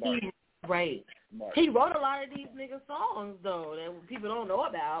he's smart. Right. Smart. He wrote a lot of these nigga songs, though, that people don't know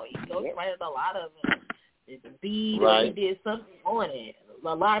about. He ghostwrote a lot of them. It's a beat, or he did something on it.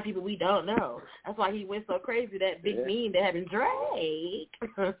 A lot of people we don't know. That's why he went so crazy, that big meme that happened Drake.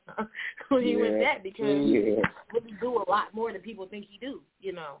 When he went that, because he really do a lot more than people think he do,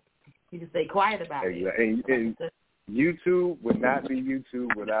 you know. He just stay quiet about it. And YouTube would not be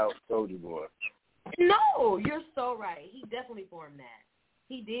YouTube without Soulja Boy. No, you're so right. He definitely formed that.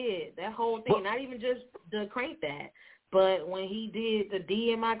 He did. That whole thing, not even just the Crank That, but when he did the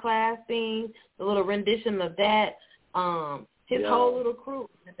D in My Class thing, the little rendition of that, his whole little crew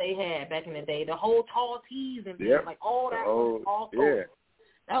that they had back in the day, the whole Tall Tees and like all that was all Soulja.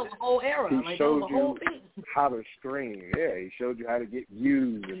 That was the whole era. He showed you how to stream. Yeah, he showed you how to get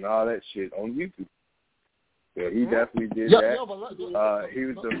views and all that shit on YouTube. Yeah, he definitely did that. He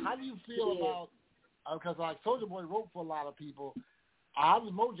was how do you feel about, because like Soulja Boy wrote for a lot of people, how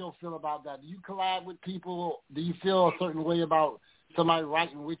does Mojo feel about that? Do you collab with people? Do you feel a certain way about somebody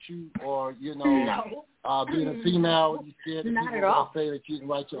writing with you, or, you know, being a female, you scared that people will say that you can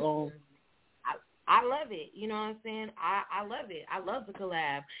write your own? I love it. You know what I'm saying? I love it. I love the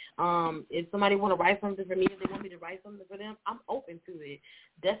collab. If somebody want to write something for me, if they want me to write something for them, I'm open to it.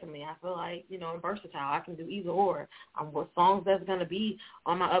 Definitely. I feel like, you know, I'm versatile. I can do either or. What songs that's going to be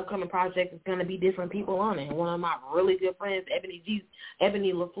on my upcoming project is going to be different people on it. One of my really good friends,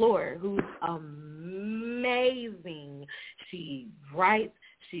 Ebony LaFleur, who's amazing. She writes,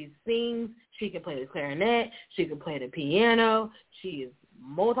 she sings, she can play the clarinet, she can play the piano. She is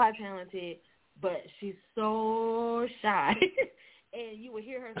multi-talented, but she's so shy. And you would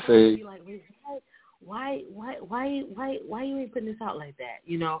hear her and be like, why you ain't putting this out like that?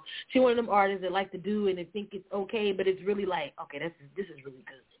 You know, she one of them artists that like to do and they think it's okay, but it's really like, okay, this is really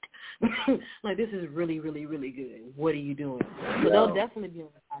good. Like, this is really, really, really good. What are you doing? So they'll definitely be on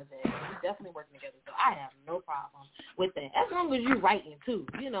the project. We're definitely working together. So I have no problem with that. As long as you're writing too,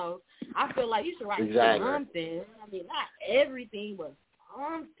 you know. I feel like you should write something. I mean, not everything, but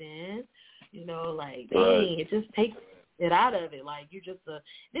something. You know, like, dang, it just takes it out of it. Like,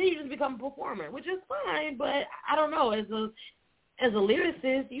 then you just become a performer, which is fine. But I don't know, as a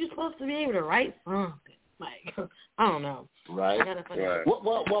lyricist, you're supposed to be able to write something. Like, I don't know. Right.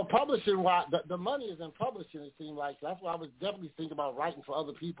 Well, publishing, the money is in publishing, it seems like. That's why I was definitely thinking about writing for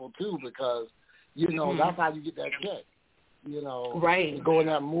other people, too, because, you know, that's how you get that check. You know, right. Go in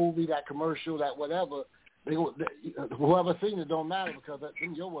that movie, that commercial, that whatever. Whoever seen it don't matter because that's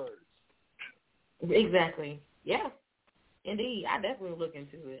in your words. Exactly. Yeah. Indeed. I definitely look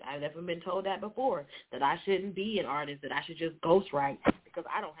into it. I've definitely been told that before, that I shouldn't be an artist, that I should just ghostwrite because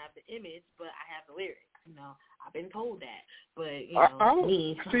I don't have the image, but I have the lyrics. You know, I've been told that. But, you know,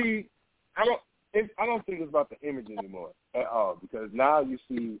 I don't think it's about the image anymore at all, because now you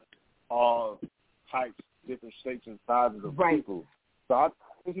see all types, different shapes and sizes of people. So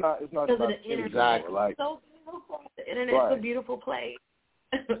it's not about the internet. Exactly. Like, so beautiful. The internet's a beautiful place.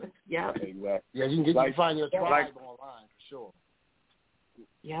 Yeah. Exactly. Yeah, you can find your tribe online for sure.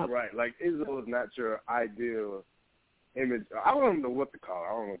 Yeah. Right. Like, Izzo is not your ideal image. I don't know what to call her.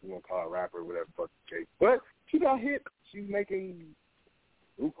 I don't know if you want to call her a rapper or whatever fuck the case. But she got hit. She's making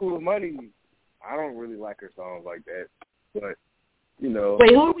cool money. I don't really like her songs like that. But, you know.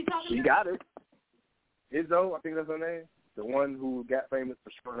 Wait, who are we talking about? She got it. Izzo, I think that's her name. The one who got famous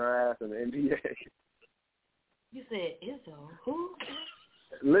for showing her ass in the NBA. You said Izzo. Who?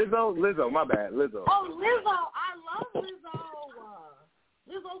 Lizzo, my bad. Lizzo. Oh, Lizzo. I love Lizzo.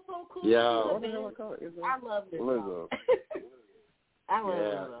 Lizzo's so cool. Yeah. What the hell I call it? Izzo? I love Lizzo. I love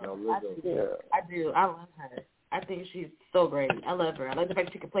Lizzo. No, Lizzo. I do. I love her. I think she's so great. I love her. I like the fact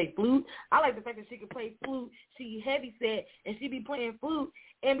that she can play flute. I like the fact that she can play flute. She heavy set, and she be playing flute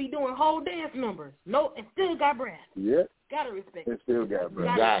and be doing whole dance numbers. No, and still got breath. Yeah. Gotta respect. And still got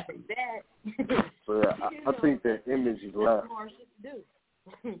breath. Gotta respect that. So I think that image is left. More shit to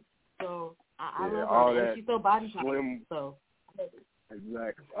do. So I love her. And she's so body slim. So.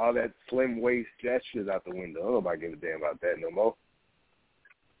 Exactly. All that slim waist, that shit's out the window. Nobody give a damn about that no more.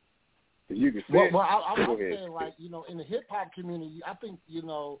 You can see well, I'm saying, like, you know, in the hip hop community, I think, you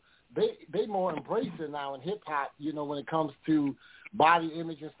know, they more embrace it now in hip hop. You know, when it comes to body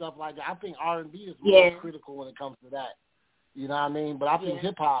image and stuff like that. I think R&B is more critical when it comes to that. You know what I mean? But I think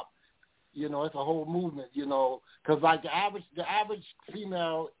hip hop, you know, it's a whole movement. You know, because like the average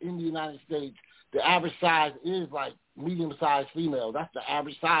female in the United States, the average size is like medium-sized female. That's the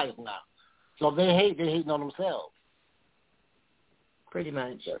average size now. So if they hating on themselves. Pretty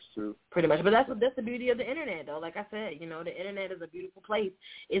much. That's true. Pretty much. But that's the beauty of the internet, though. Like I said, you know, the internet is a beautiful place.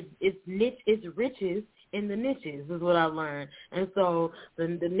 It's riches in the niches is what I've learned. And so the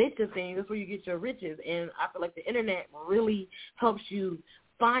niche thing is where you get your riches. And I feel like the internet really helps you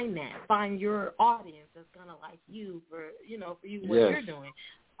find your audience that's kind of like you for you what you're doing.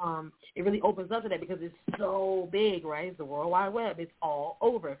 It really opens up to that because it's so big, right? It's the World Wide Web. It's all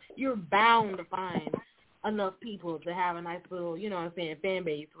over. You're bound to find enough people to have a nice little, you know what I'm saying, fan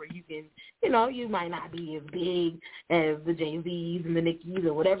base where you can, you know, you might not be as big as the Jay-Z's and the Nickies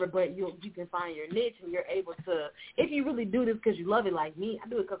or whatever, but you can find your niche and you're able to, if you really do this because you love it like me, I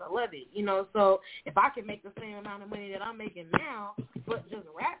do it because I love it, you know, so if I can make the same amount of money that I'm making now, but just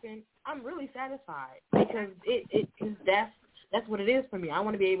rapping, I'm really satisfied because that's what it is for me. I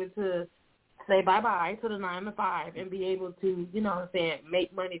want to be able to say bye-bye to the 9 to 5 and be able to, you know what I'm saying,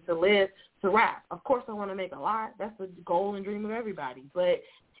 make money to live, to rap. Of course I want to make a lot. That's the goal and dream of everybody. But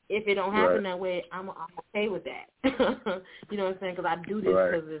if it don't happen that way, I'm okay with that. You know what I'm saying? Because I do this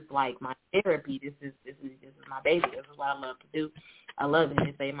because it's like my therapy. This is my baby. This is what I love to do. I love it.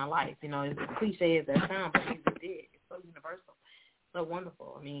 It saved my life. You know, it's as cliche as that sounds, but it did. It's so universal, so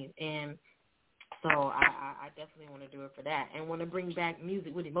wonderful. I mean, and so I definitely want to do it for that and want to bring back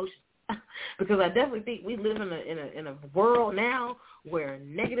music with emotion. Because I definitely think we live in a world now where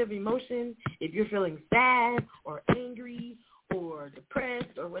negative emotion, if you're feeling sad or angry or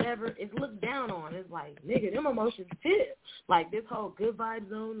depressed or whatever, it's looked down on. It's like, nigga, them emotions tip. Like this whole good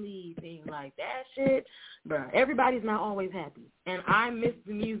vibes only thing, like that shit, bro. Everybody's not always happy. And I miss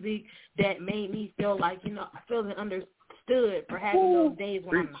the music that made me feel like, you know, I feel understood for having those days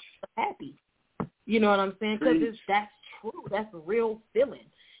when I'm not happy. You know what I'm saying? Because that's true. That's a real feeling.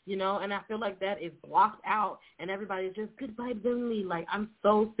 You know, and I feel like that is blocked out, and everybody's just good vibes only. Like, I'm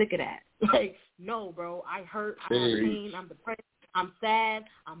so sick of that. Like, no, bro, I hurt, I'm in pain, I'm depressed, I'm sad,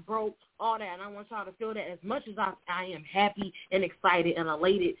 I'm broke, all that, and I want y'all to feel that as much as I am happy and excited and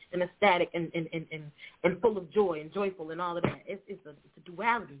elated and ecstatic and full of joy and joyful and all of that. It's a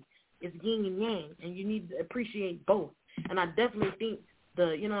duality. It's yin and yang, and you need to appreciate both. And I definitely think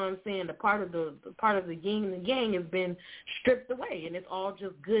you know what I'm saying, the part of the yin and the yang has been stripped away, and it's all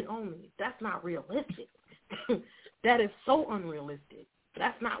just good only. That's not realistic. That is so unrealistic.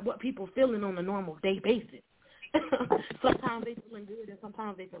 That's not what people feeling on a normal day basis. Sometimes they feeling good and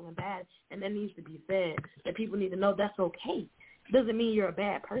sometimes they feeling bad, and that needs to be said. That people need to know that's okay. Doesn't mean you're a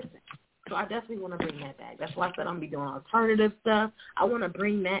bad person. So I definitely want to bring that back. That's why I said I'm going to be doing alternative stuff. I want to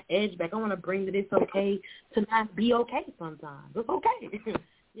bring that edge back. I want to bring that it's okay to not be okay sometimes. It's okay.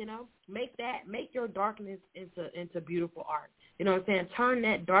 You know, make your darkness into beautiful art. You know what I'm saying? Turn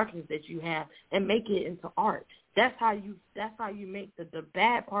that darkness that you have and make it into art. That's how you make the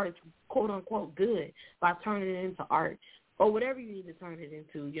bad parts, quote unquote, good by turning it into art. or whatever you need to turn it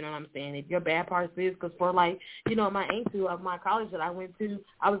into, you know what I'm saying? If your bad parts is, because for like, you know, my AIMTU of my college that I went to,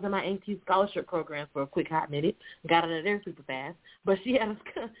 I was in my AIMTU scholarship program for a quick hot minute, got out of there super fast, but she had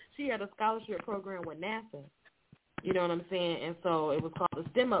a scholarship program with NASA, you know what I'm saying? And so it was called the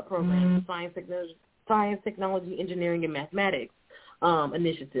STEM Up program, Science, Technology, Engineering, and Mathematics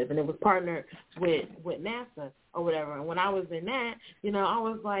initiative, and it was partnered with NASA or whatever. And when I was in that, you know, I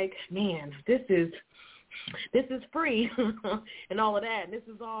was like, man, this is free and all of that. And this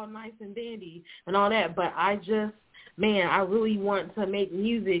is all nice and dandy and all that. But I really want to make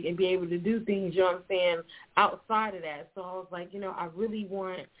music and be able to do things, you know what I'm saying, outside of that. So I was like, you know, I really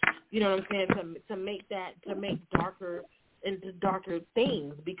want, you know what I'm saying, to make darker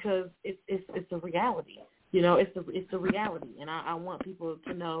things, because it's a reality. You know, it's a reality, and I want people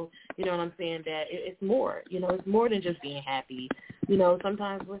to know, you know what I'm saying, that it's more. You know, it's more than just being happy. You know,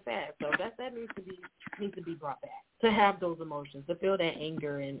 sometimes we're sad, so that needs to be brought back, to have those emotions, to feel that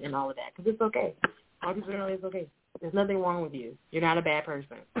anger and all of that, because it's okay. All people know it's okay. There's nothing wrong with you. You're not a bad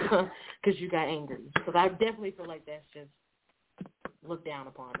person because you got angry. Because I definitely feel like that's just looked down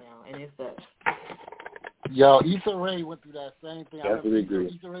upon now, and it's such. Yo, Issa Rae went through that same thing. Definitely agree.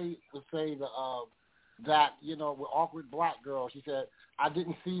 Issa Rae would say that, you know, with Awkward Black Girl, she said, I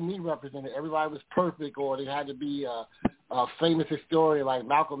didn't see me represented. Everybody was perfect, or they had to be a famous historian like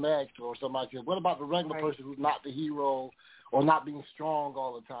Malcolm X or somebody. Said, what about the regular person who's not the hero, or not being strong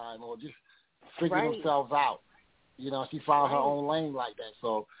all the time, or just figuring themselves out? You know, she found her own lane like that.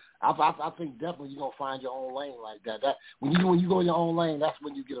 So I think definitely you're going to find your own lane like that. That when you go in your own lane, that's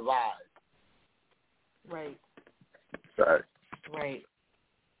when you get a vibe. Right. Right.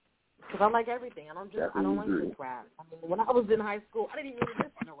 Because I like everything. I don't like just rap. I mean, when I was in high school, I didn't even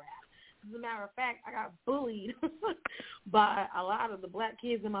listen to rap. As a matter of fact, I got bullied by a lot of the black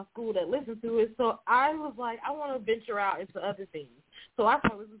kids in my school that listened to it. So I was like, I want to venture out into other things. So I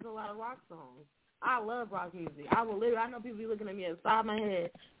started listening to a lot of rock songs. I love rock music. I know people be looking at me inside my head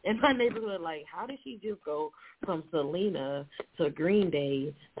in my neighborhood like, how did she just go from Selena to Green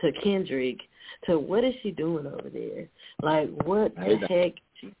Day to Kendrick to what is she doing over there? Like, what the heck?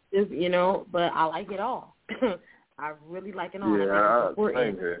 She just, you know, but I like it all. I really like it all. Yeah, I think it's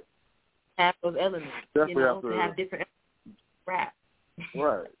important to have those elements, definitely, you know, to have different rap.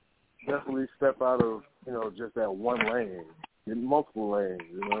 Right. Definitely step out of, you know, just that one lane. Get multiple lanes,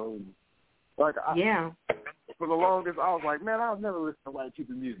 you know. Like, for the longest, I was like, man, I'll never listen to white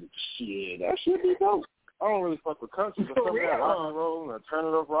people music. Shit, that should be dope. I don't really fuck with country, but some of that rock and roll and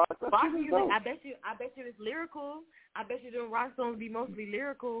alternative rock, rock music, I bet you it's lyrical. I bet you them rock songs be mostly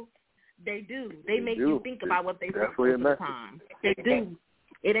lyrical. They do. They make you think about what they wrote most of the time. They do.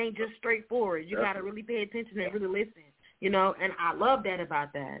 It ain't just straightforward. You got to really pay attention and really listen, you know, and I love that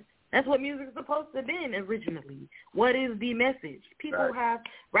about that. That's what music is supposed to have been originally. What is the message? People have,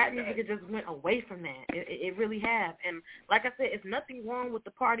 rap music it just went away from that. It really has. And like I said, it's nothing wrong with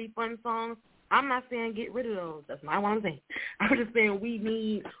the party fun songs. I'm not saying get rid of those. That's not what I'm saying. I'm just saying we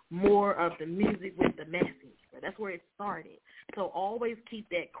need more of the music with the message. That's where it started. So always keep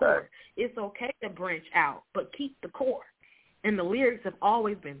that core. It's okay to branch out, but keep the core. And the lyrics have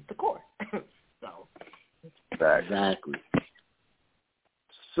always been the core. So. Exactly.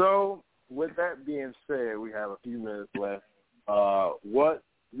 So, with that being said, we have a few minutes left. What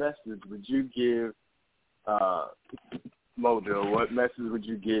message would you give, Mojo, what message would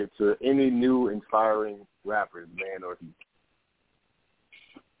you give to any new inspiring rappers, man or female?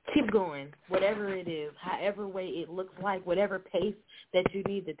 Keep going, whatever it is, however way it looks like, whatever pace that you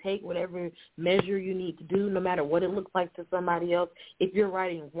need to take, whatever measure you need to do, no matter what it looks like to somebody else. If you're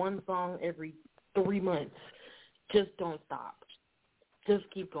writing one song every 3 months, just don't stop. Just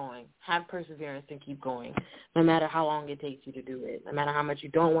keep going. Have perseverance and keep going, no matter how long it takes you to do it. No matter how much you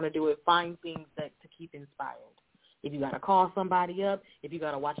don't want to do it, find things to keep inspired. If you got to call somebody up, if you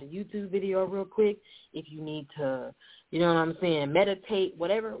got to watch a YouTube video real quick, if you need to, you know what I'm saying, meditate,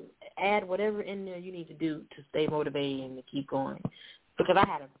 whatever, add whatever in there you need to do to stay motivated and to keep going. Because I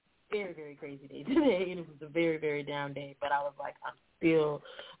had a very, very crazy day today, and it was a very, very down day, but I was like, I'm still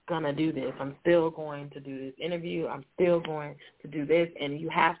going to do this. I'm still going to do this interview. I'm still going to do this, and you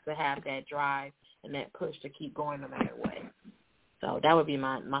have to have that drive and that push to keep going no matter what. So that would be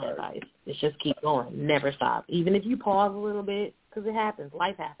my advice. Is just keep going. Never stop. Even if you pause a little bit, because it happens.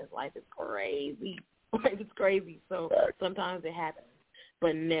 Life happens. Life is crazy. Life is crazy. So sometimes it happens.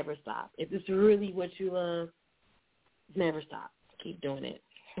 But never stop. If it's really what you love, never stop. Keep doing it.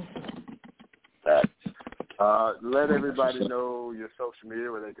 Let everybody know your social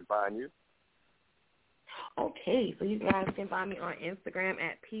media where they can find you. Okay, so you guys can find me on Instagram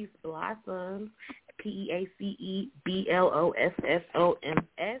at Peace Blossoms, PeaceBlossomS.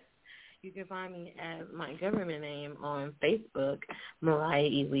 You can find me as my government name on Facebook, Mariah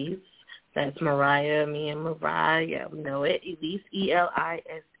Elise. That's Mariah, me and Mariah. Yeah, we know it. Elise,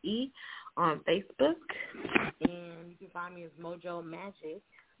 Elise, on Facebook. And you can find me as Mojo Magick.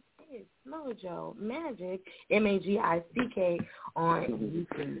 It's Mojo Magick, Magick, on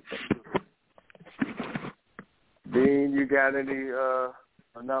YouTube. Dean, you got any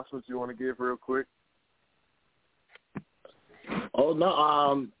announcements you want to give real quick? Oh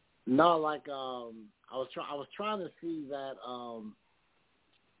no, like I was trying to see that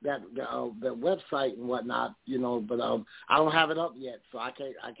that website and whatnot, you know, but I don't have it up yet, so I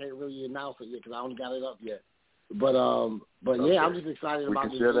can't really announce it yet because I don't got it up yet. But okay. Yeah, I'm just excited about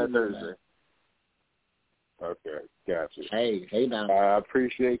this. We can share that Thursday. Okay, gotcha. Hey now. I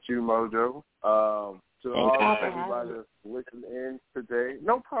appreciate you, Mojo. To everybody that's listening in today,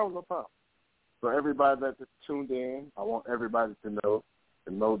 no problem. For everybody that's tuned in, I want everybody to know,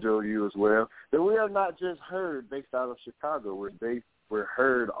 and Mojo, you as well, that we are not just heard based out of Chicago. We're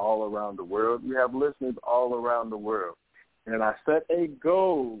heard all around the world. We have listeners all around the world. And I set a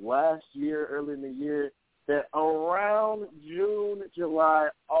goal last year, early in the year, that around June, July,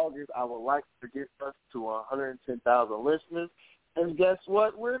 August, I would like to get us to 110,000 listeners. And guess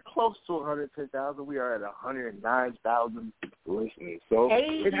what? We're close to 110,000. We are at 109,000 listeners. So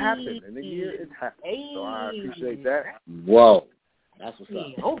it happened. In a year, it happened. So I appreciate that. Whoa. That's what's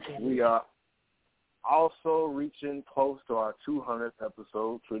up. Okay. We are also reaching close to our 200th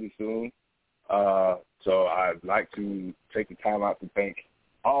episode pretty soon. So I'd like to take the time out to thank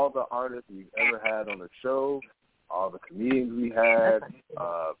all the artists we've ever had on the show, all the comedians we had,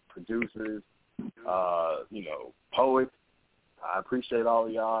 producers, poets. I appreciate all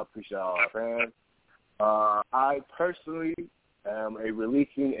of y'all. I appreciate all our fans. I personally am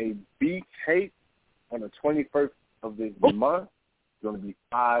releasing a beat tape on the 21st of this month. It's going to be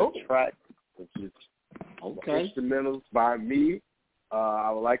 5 tracks, which is instrumentals by me.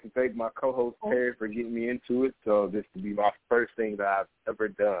 I would like to thank my co-host, Terry, for getting me into it. So this will be my first thing that I've ever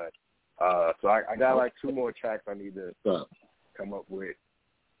done. So I got like 2 more tracks I need to come up with.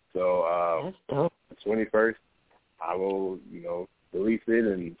 So the 21st, I will, release it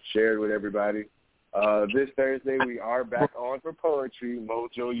and share it with everybody. This Thursday, we are back on for poetry.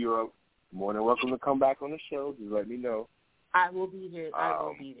 Mojo, you're more than welcome to come back on the show. Just let me know. I will be here. I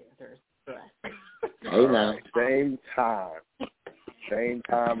will be there Thursday. Hey, now. Same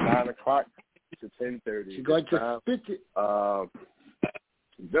time, 9 o'clock to 10:30. She's going to spit it.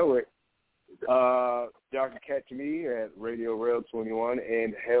 Do it. Y'all can catch me at Radio Rail 21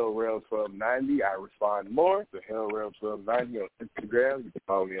 and Hell Rail 1290. I respond more to Hell Rail 1290 on Instagram. You can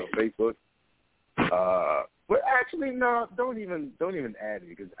follow me on Facebook. But actually, no, don't even add me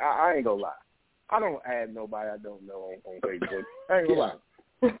because I ain't gonna lie. I don't add nobody I don't know on Facebook. I ain't gonna lie.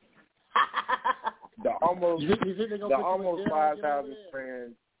 The almost 5,000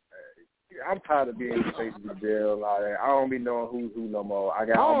 friends. I'm tired of being in Facebook jail and all that. I don't be knowing who no more. I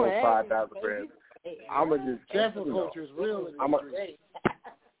got almost 5,000 friends. I'ma just cancel culture is real.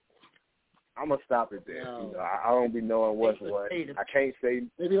 I'ma stop it there. No. I don't be knowing what's what. I can't say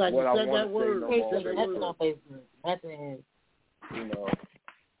maybe like what you I said want that to word. say no more. On Facebook. That's it.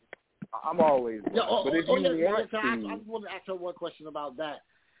 I'm always. But if you want to, I just want to ask her one question about that.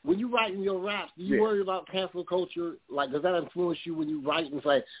 When you write in your raps, do you worry about cancel culture? Like, does that influence you when you write and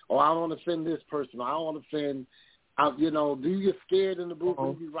say, "Oh, I don't want to offend this person. I don't want to offend." Do you get scared in the booth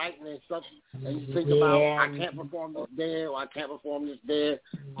when you be writing and stuff, and you think about, "I can't perform this there, or I can't perform this there"?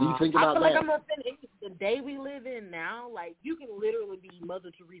 Do you think about that? I feel like I'm offended. The day we live in now, like you can literally be Mother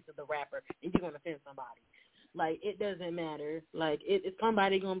Teresa the rapper, and you're gonna offend somebody. Like, it doesn't matter. Like, it's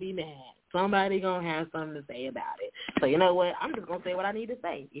somebody going to be mad. Somebody going to have something to say about it. So, you know what? I'm just going to say what I need to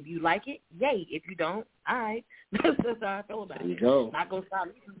say. If you like it, yay. If you don't, all right. That's how I feel about it. There you go. I'm not going to stop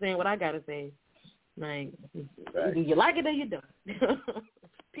saying what I got to say. Like, either you like it or you don't.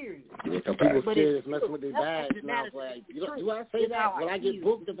 Period. Yeah, some people scared messing with their bags. Now, like, do I say that? Will I get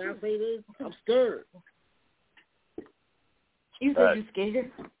booked if I say this? I'm scared. You said you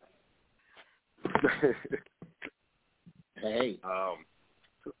scared? Hey.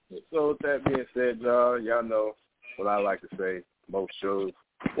 So with that being said, y'all know what I like to say. Most shows,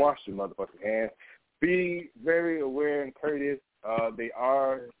 wash your motherfucking hands. Be very aware and courteous. They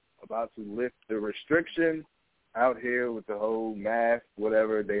are about to lift the restrictions out here with the whole mask,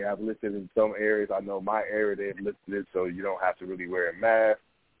 whatever they have listed in some areas. I know my area they have listed it, so you don't have to really wear a mask.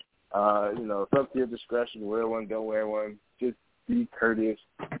 It's up to your discretion. Wear one, don't wear one. Just be courteous.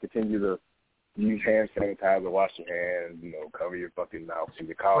 Continue to use hand sanitizer, wash your hands, cover your fucking mouth and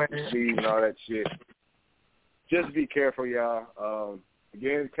your cough and sneeze and all that shit. just be careful, y'all.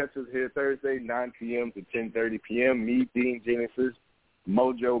 Again, catch us here Thursday, 9 p.m. to 10:30 p.m. Me, Dean Genesis,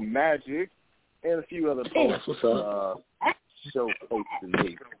 Mojo Magick, and a few other folks. Show folks in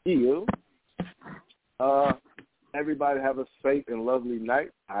the field. Everybody have a safe and lovely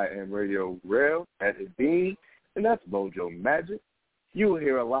night. I am Radio Rail at the Dean, and that's Mojo Magick. You will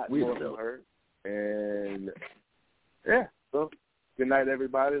hear a lot more from her. And, yeah, so good night,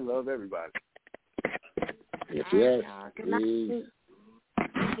 everybody. Love everybody. Yes. Good night.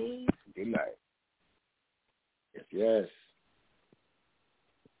 Good night. Yes.